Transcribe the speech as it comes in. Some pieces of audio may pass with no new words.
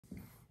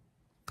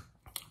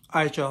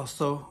All right, y'all.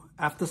 So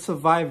after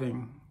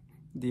surviving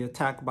the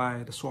attack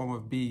by the swarm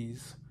of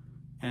bees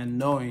and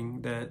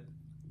knowing that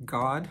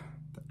God,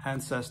 the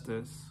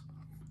ancestors,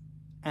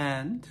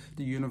 and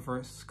the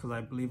universe, because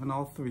I believe in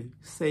all three,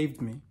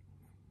 saved me,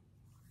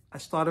 I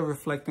started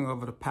reflecting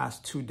over the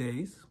past 2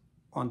 days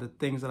on the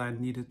things that I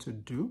needed to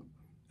do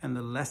and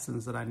the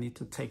lessons that I need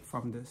to take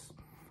from this.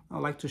 I'd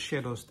like to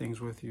share those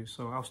things with you.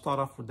 So I'll start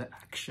off with the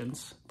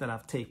actions that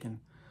I've taken.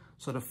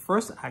 So the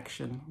first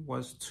action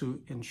was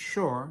to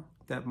ensure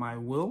that my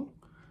will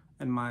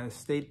and my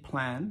estate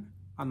plan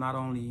are not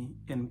only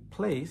in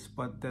place,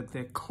 but that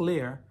they're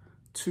clear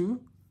to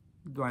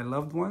my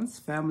loved ones,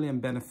 family,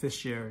 and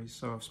beneficiaries.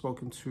 So I've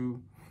spoken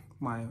to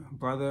my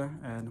brother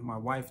and my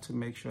wife to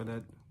make sure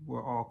that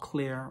we're all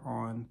clear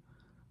on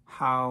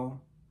how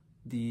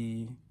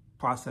the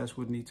process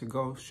would need to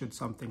go should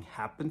something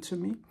happen to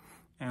me.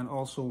 And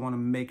also want to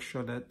make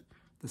sure that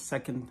the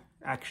second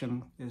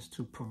action is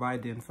to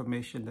provide the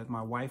information that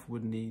my wife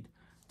would need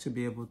to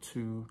be able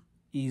to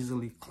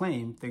easily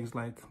claim things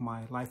like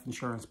my life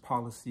insurance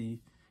policy,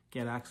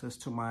 get access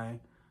to my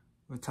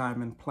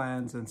retirement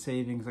plans and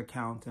savings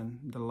account and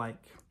the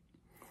like.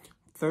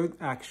 Third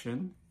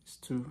action is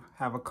to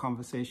have a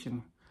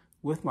conversation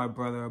with my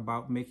brother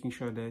about making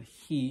sure that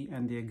he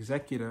and the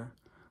executor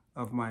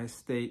of my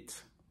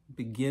estate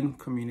begin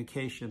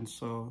communication.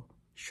 So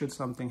should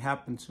something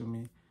happen to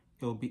me,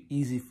 it'll be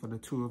easy for the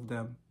two of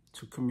them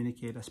to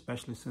communicate,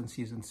 especially since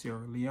he's in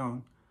Sierra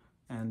Leone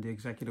and the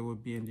executor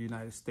would be in the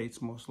United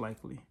States most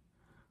likely.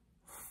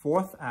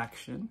 Fourth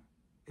action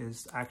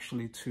is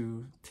actually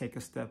to take a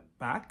step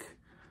back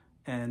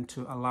and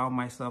to allow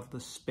myself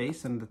the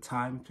space and the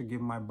time to give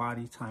my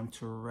body time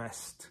to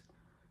rest.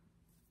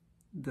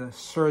 The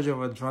surge of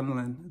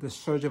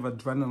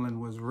adrenaline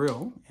was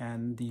real,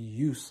 and the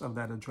use of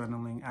that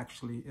adrenaline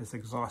actually is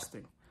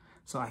exhausting.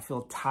 So I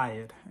feel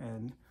tired,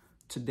 and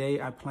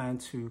today I plan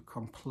to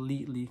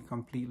completely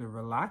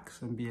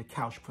relax and be a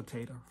couch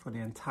potato for the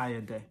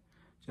entire day.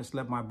 Just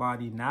let my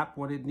body nap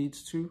when it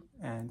needs to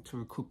and to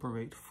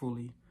recuperate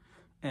fully.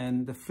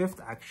 And the fifth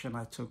action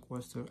I took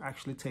was to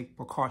actually take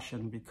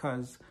precaution,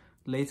 because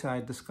later I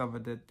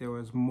discovered that there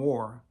was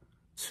more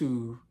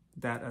to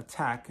that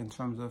attack in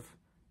terms of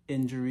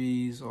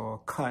injuries or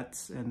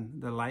cuts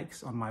and the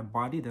likes on my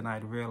body than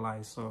I'd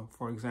realized. So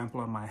for example,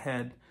 on my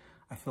head,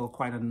 I feel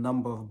quite a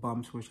number of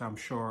bumps, which I'm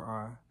sure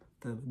are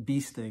the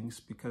bee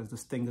stings, because the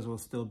stingers will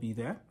still be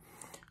there.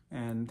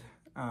 And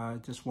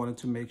just wanted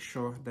to make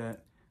sure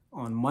that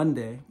on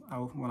Monday,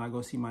 when I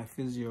go see my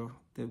physio,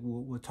 that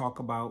we'll talk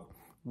about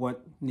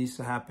what needs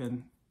to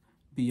happen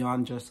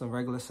beyond just a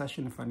regular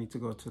session, if I need to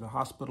go to the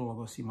hospital or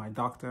go see my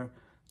doctor,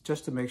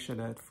 just to make sure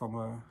that from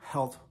a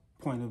health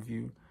point of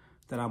view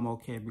that I'm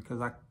okay, because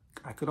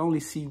I could only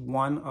see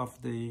one of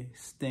the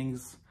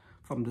stings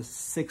from the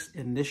 6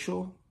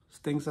 initial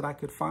stings that I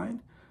could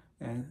find,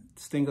 and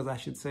stingers I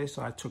should say,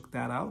 so I took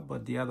that out.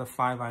 But the other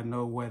 5, I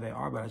know where they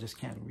are, but I just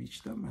can't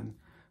reach them, and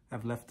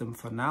I've left them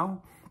for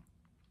now.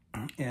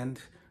 And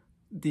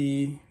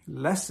the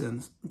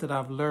lessons that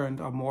I've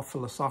learned are more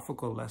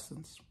philosophical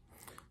lessons.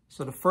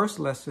 So the first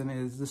lesson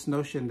is this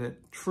notion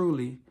that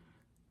truly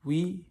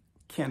we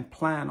can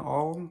plan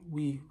all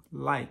we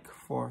like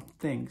for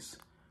things,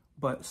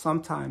 but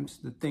sometimes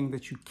the thing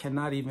that you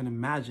cannot even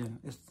imagine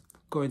is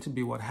going to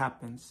be what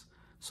happens.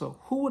 So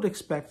who would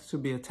expect to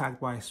be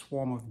attacked by a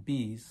swarm of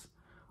bees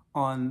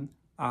on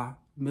a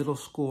middle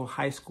school,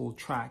 high school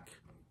track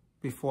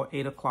before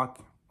 8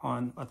 o'clock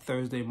on a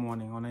Thursday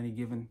morning on any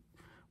given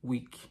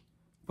week?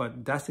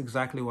 But that's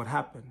exactly what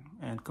happened,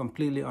 and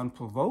completely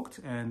unprovoked.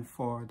 And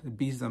for the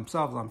bees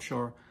themselves, I'm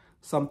sure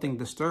something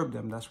disturbed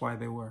them. That's why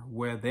they were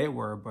where they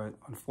were. But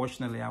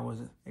unfortunately, I was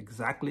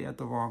exactly at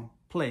the wrong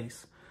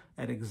place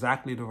at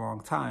exactly the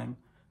wrong time.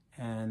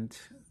 And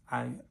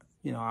I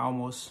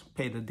almost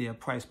paid a dear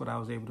price, but I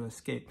was able to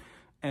escape.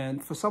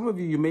 And for some of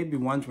you, you may be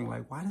wondering,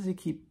 like, why does he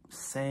keep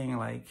saying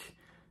like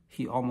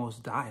he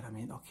almost died? I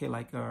mean, okay,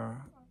 like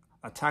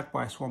attacked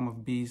by a swarm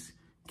of bees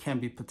can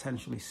be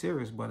potentially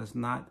serious, but it's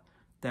not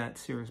that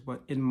serious.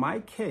 But in my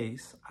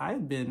case,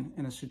 I've been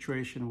in a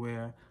situation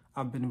where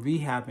I've been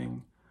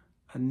rehabbing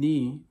a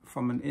knee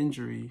from an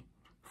injury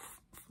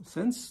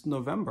since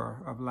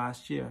November of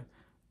last year.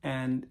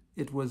 And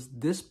it was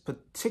this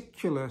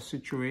particular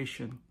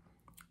situation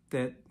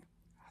that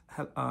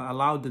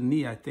allowed the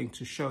knee, I think,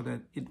 to show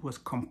that it was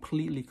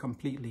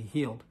completely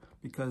healed,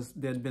 because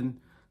there'd been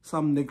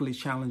some niggly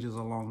challenges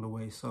along the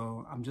way.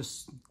 So I'm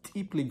just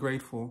deeply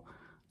grateful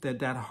that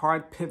that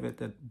hard pivot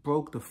that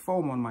broke the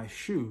foam on my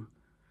shoe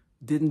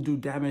didn't do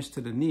damage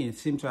to the knee. It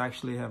seemed to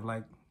actually have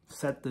like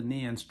set the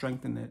knee and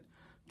strengthened it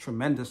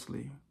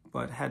tremendously.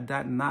 But had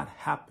that not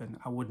happened,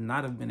 I would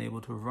not have been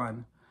able to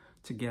run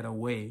to get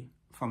away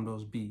from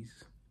those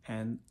bees.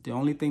 And the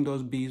only thing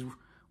those bees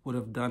would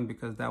have done,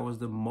 because that was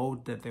the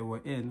mode that they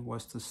were in,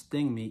 was to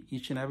sting me,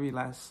 each and every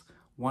last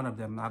one of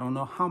them. I don't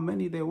know how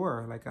many there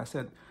were. Like I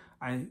said,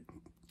 I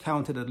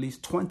counted at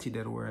least 20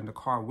 that were in the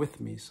car with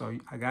me. So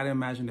I got to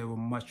imagine there were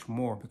much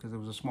more, because there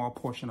was a small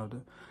portion of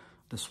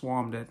the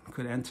swarm that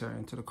could enter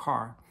into the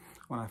car.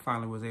 when I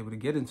finally was able to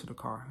get into the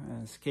car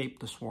and escape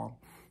the swarm.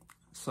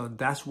 So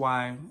that's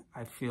why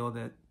I feel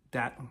that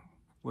that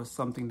was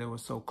something that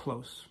was so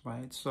close,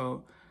 right?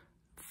 So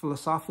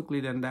philosophically,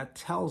 then that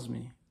tells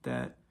me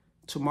that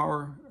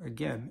tomorrow,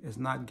 again, is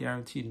not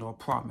guaranteed nor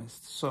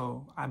promised.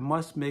 So I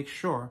must make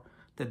sure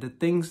that the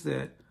things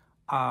that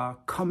are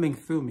coming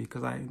through me,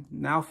 because I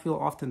now feel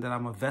often that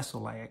I'm a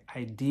vessel, like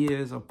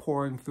ideas are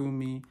pouring through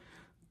me,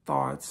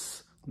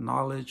 thoughts,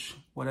 knowledge,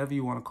 whatever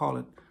you want to call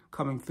it,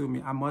 coming through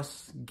me. I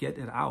must get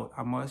it out.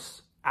 I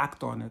must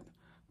act on it,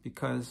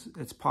 because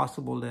it's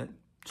possible that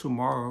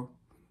tomorrow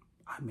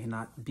I may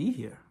not be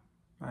here,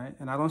 right?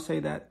 And I don't say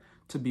that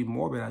to be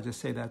morbid. I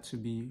just say that to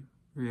be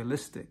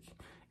realistic.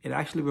 It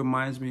actually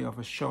reminds me of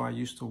a show I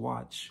used to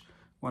watch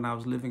when I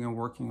was living and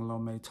working in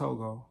Lomé,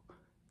 Togo.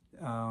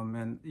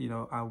 And, you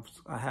know,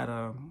 I had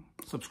a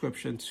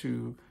subscription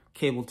to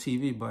cable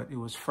TV, but it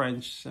was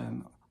French.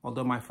 And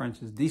although my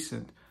French is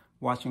decent,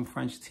 watching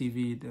French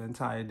TV the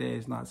entire day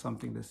is not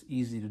something that's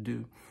easy to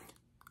do.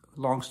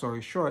 Long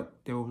story short,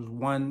 there was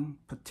one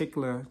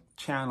particular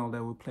channel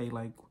that would play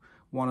like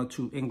 1 or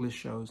 2 English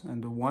shows.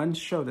 And the one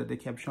show that they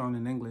kept showing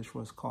in English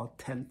was called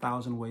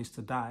 10,000 Ways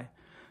to Die.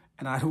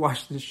 And I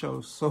watched this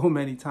show so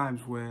many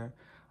times where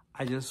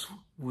I just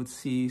would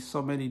see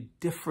so many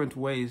different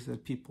ways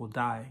that people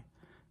die.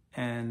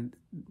 And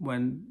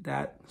when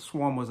that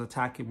swarm was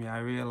attacking me, I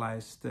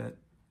realized that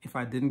if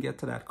I didn't get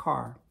to that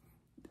car,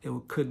 it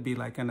could be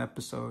like an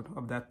episode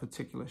of that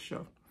particular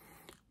show.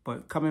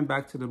 But coming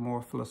back to the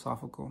more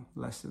philosophical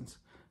lessons,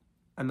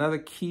 another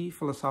key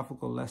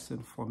philosophical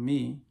lesson for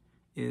me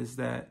is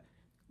that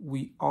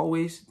we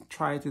always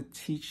try to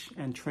teach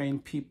and train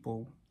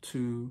people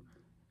to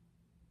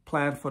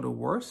plan for the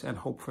worst and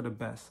hope for the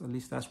best. At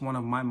least that's one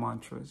of my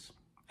mantras.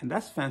 And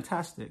that's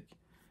fantastic.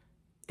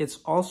 It's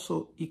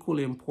also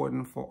equally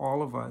important for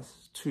all of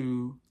us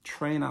to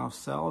train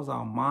ourselves,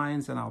 our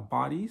minds, and our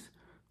bodies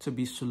to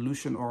be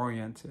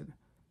solution-oriented.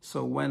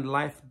 So when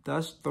life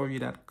does throw you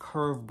that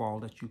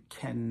curveball that you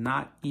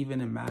cannot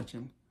even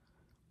imagine,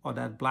 or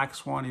that Black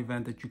Swan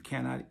event that you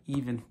cannot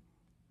even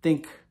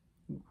think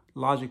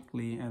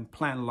logically and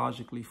plan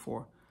logically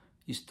for,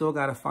 you still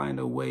got to find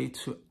a way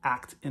to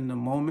act in the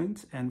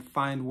moment and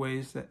find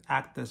ways that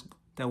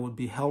that would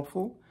be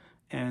helpful.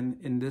 And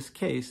in this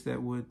case,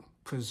 that would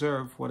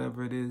preserve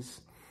whatever it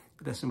is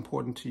that's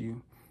important to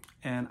you.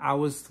 And I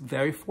was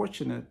very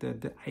fortunate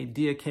that the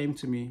idea came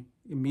to me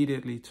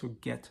immediately to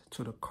get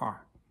to the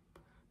car.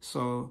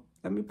 So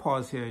let me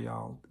pause here,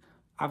 y'all.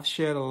 I've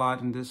shared a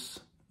lot in this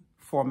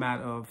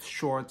format of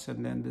shorts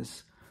and then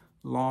this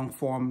long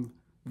form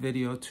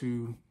video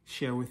to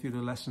share with you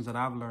the lessons that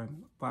I've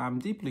learned. But I'm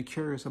deeply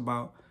curious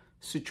about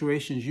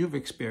situations you've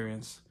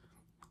experienced.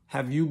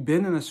 Have you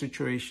been in a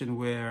situation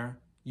where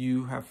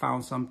you have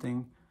found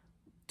something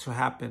to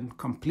happen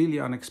completely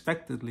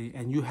unexpectedly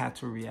and you had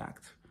to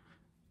react?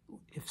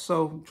 If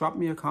so, drop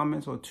me a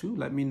comment or two.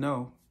 Let me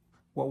know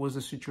what was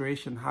the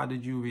situation, how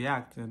did you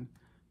react, and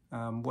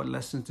what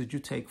lessons did you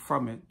take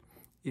from it?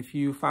 If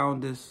you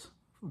found this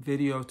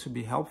video to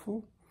be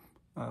helpful,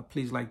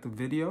 please like the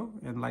video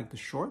and like the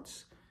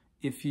shorts.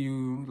 If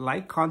you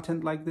like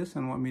content like this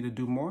and want me to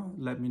do more,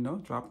 let me know.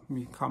 Drop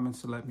me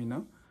comments to let me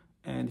know.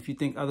 And if you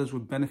think others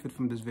would benefit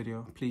from this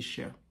video, please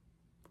share.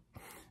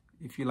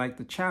 If you like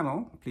the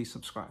channel, please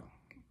subscribe.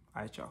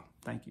 All right, y'all.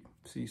 Thank you.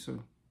 See you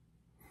soon.